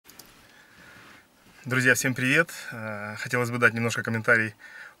Друзья, всем привет! Хотелось бы дать немножко комментарий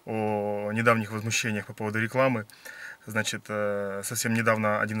о недавних возмущениях по поводу рекламы. Значит, совсем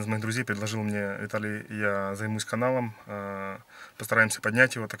недавно один из моих друзей предложил мне: Виталий, я займусь каналом, постараемся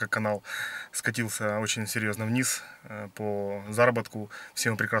поднять его, так как канал скатился очень серьезно вниз по заработку. Все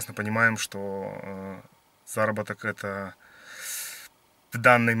мы прекрасно понимаем, что заработок — это в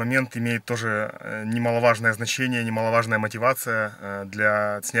данный момент имеет тоже немаловажное значение, немаловажная мотивация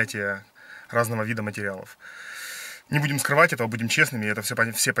для снятия разного вида материалов. Не будем скрывать этого, будем честными, это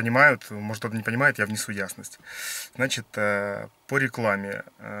все понимают, может, кто-то не понимает, я внесу ясность. Значит, по рекламе.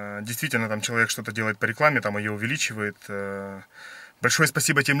 Действительно, там человек что-то делает по рекламе, там ее увеличивает. Большое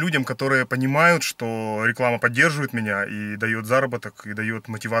спасибо тем людям, которые понимают, что реклама поддерживает меня и дает заработок, и дает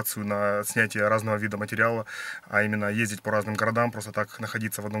мотивацию на снятие разного вида материала, а именно ездить по разным городам, просто так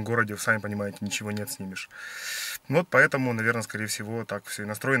находиться в одном городе, сами понимаете, ничего не отснимешь. Вот поэтому, наверное, скорее всего, так все и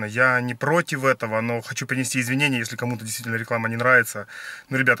настроено. Я не против этого, но хочу принести извинения, если кому-то действительно реклама не нравится.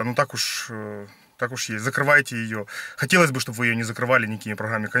 Ну, ребята, ну так уж есть. Закрывайте ее. Хотелось бы, чтобы вы ее не закрывали никакими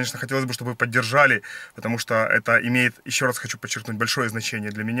программами. Конечно, хотелось бы, чтобы вы поддержали, потому что это имеет, еще раз хочу подчеркнуть, большое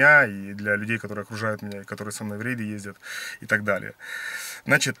значение для меня и для людей, которые окружают меня, и которые со мной в рейды ездят и так далее.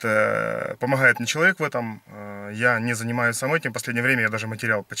 Значит, помогает мне человек в этом. Я не занимаюсь сам этим. В последнее время я даже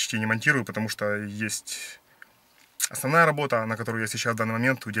материал почти не монтирую, потому что есть основная работа, на которую я сейчас в данный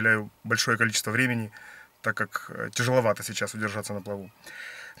момент уделяю большое количество времени, так как тяжеловато сейчас удержаться на плаву.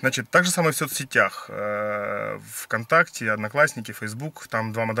 Значит, так же самое в соцсетях. ВКонтакте, Одноклассники, Фейсбук.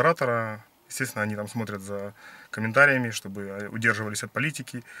 Там два модератора. Естественно, они там смотрят за комментариями, чтобы удерживались от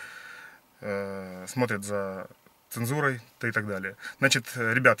политики. Смотрят за цензурой, да и так далее. Значит,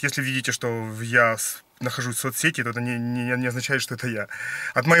 ребят, если видите, что я нахожусь в соцсети, то это не означает, что это я.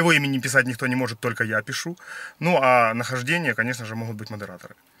 От моего имени писать никто не может, только я пишу. Ну, а нахождение, конечно же, могут быть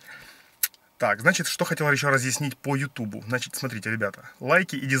модераторы. Так, значит, что хотел еще разъяснить по Ютубу. Значит, смотрите, ребята,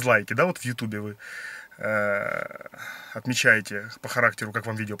 лайки и дизлайки, да, вот в Ютубе вы отмечаете по характеру, как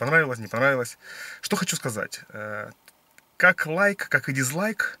вам видео понравилось, не понравилось. Что хочу сказать. Как лайк, как и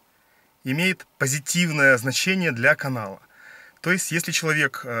дизлайк имеет позитивное значение для канала. То есть, если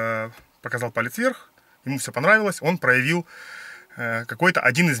человек показал палец вверх, ему все понравилось, он проявил какой-то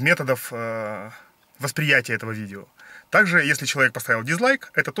один из методов восприятия этого видео. Также, если человек поставил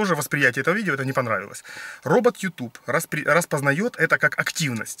дизлайк, это тоже восприятие этого видео, это не понравилось. Робот YouTube распознает это как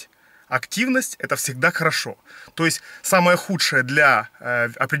активность. Активность — это всегда хорошо. То есть, самое худшее для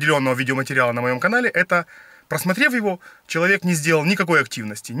определенного видеоматериала на моем канале — это, просмотрев его, человек не сделал никакой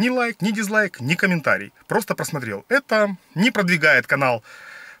активности. Ни лайк, ни дизлайк, ни комментарий. Просто просмотрел. Это не продвигает канал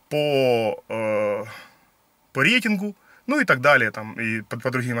по рейтингу, ну и так далее, там, и по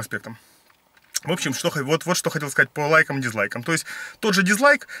другим аспектам. В общем, вот что хотел сказать по лайкам и дизлайкам. То есть тот же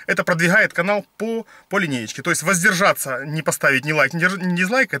дизлайк — это продвигает канал по линеечке. То есть воздержаться, не поставить ни лайк, ни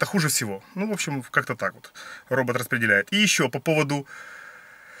дизлайк — это хуже всего. Ну, в общем, как-то так вот робот распределяет. И еще по поводу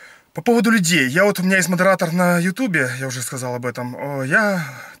людей. У меня есть модератор на Ютубе, я уже сказал об этом.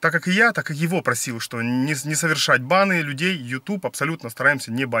 Так как его просил, что не совершать баны людей, Ютуб абсолютно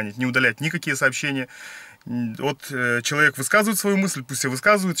стараемся не банить, не удалять никакие сообщения. Вот человек высказывает свою мысль, пусть все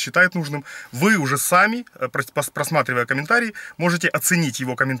высказывают, считает нужным. Вы уже сами, просматривая комментарии, можете оценить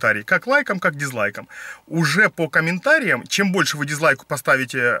его комментарий как лайком, как дизлайком. Уже по комментариям, чем больше вы дизлайку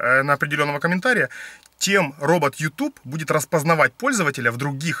поставите на определенного комментария, тем робот YouTube будет распознавать пользователя в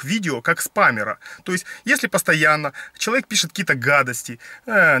других видео как спамера. То есть, если постоянно человек пишет какие-то гадости,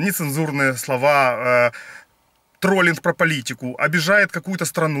 нецензурные слова, троллинг про политику, обижает какую-то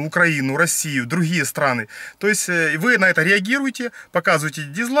страну, Украину, Россию, другие страны. То есть вы на это реагируете, показываете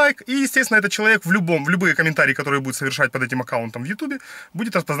дизлайк, и, естественно, этот человек в любые комментарии, которые будет совершать под этим аккаунтом в Ютубе,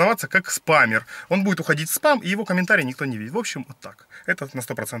 будет распознаваться как спамер. Он будет уходить в спам, и его комментарии никто не видит. В общем, вот так. Это на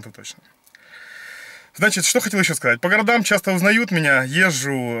 100% точно. Значит, что хотел еще сказать. По городам часто узнают меня,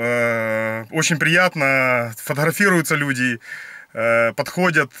 езжу, очень приятно, фотографируются люди,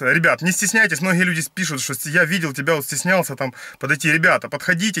 подходят. Ребят, не стесняйтесь, многие люди пишут, что я видел тебя, вот стеснялся там подойти. Ребята,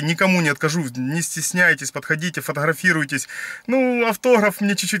 подходите, никому не откажу, не стесняйтесь, подходите, фотографируйтесь. Ну, автограф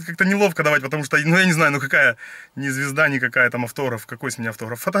мне чуть-чуть как-то неловко давать, потому что, я не знаю, какая не звезда, никакая там автограф, какой с меня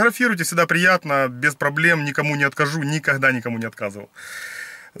автограф. Фотографируйте, всегда приятно, без проблем, никому не откажу, никогда никому не отказывал.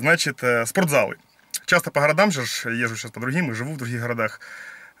 Значит, спортзалы. Часто по городам же езжу сейчас по другим и живу в других городах.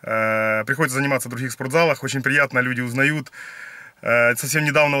 Приходится заниматься в других спортзалах, очень приятно, люди узнают. Совсем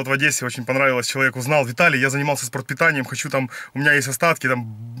недавно вот в Одессе очень понравилось, человек узнал: Виталий, я занимался спортпитанием, хочу там, у меня есть остатки,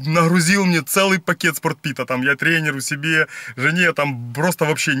 там, нагрузил мне целый пакет спортпита, там, я тренеру, себе, жене, там, просто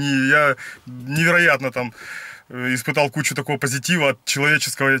вообще я невероятно там испытал кучу такого позитива от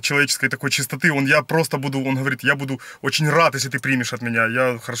человеческой такой чистоты. Он говорит, я буду очень рад, если ты примешь от меня.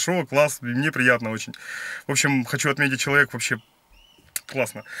 Я, хорошо, класс, мне приятно очень. В общем, хочу отметить, человек вообще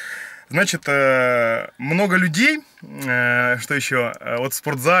классно. Значит, много людей, что еще, вот в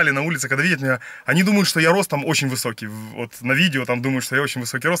спортзале, на улице, когда видят меня, они думают, что я ростом очень высокий. Вот на видео там думают, что я очень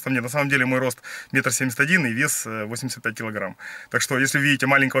высокий ростом. Нет, на самом деле мой рост 1,71 м и вес 85 килограмм. Так что, если видите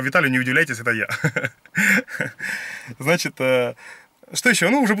маленького Виталия, не удивляйтесь, это я. Значит, что еще?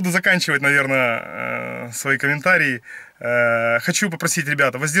 Ну, уже буду заканчивать, наверное, свои комментарии. Хочу попросить,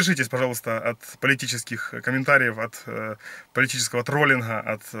 ребята, воздержитесь, пожалуйста, от политических комментариев, от политического троллинга,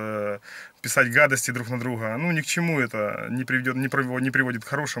 от писать гадости друг на друга. Ну, ни к чему это не приводит к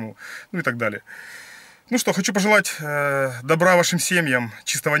хорошему, ну и так далее. Ну что, хочу пожелать добра вашим семьям,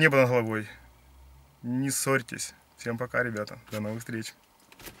 чистого неба над головой. Не ссорьтесь. Всем пока, ребята. До новых встреч.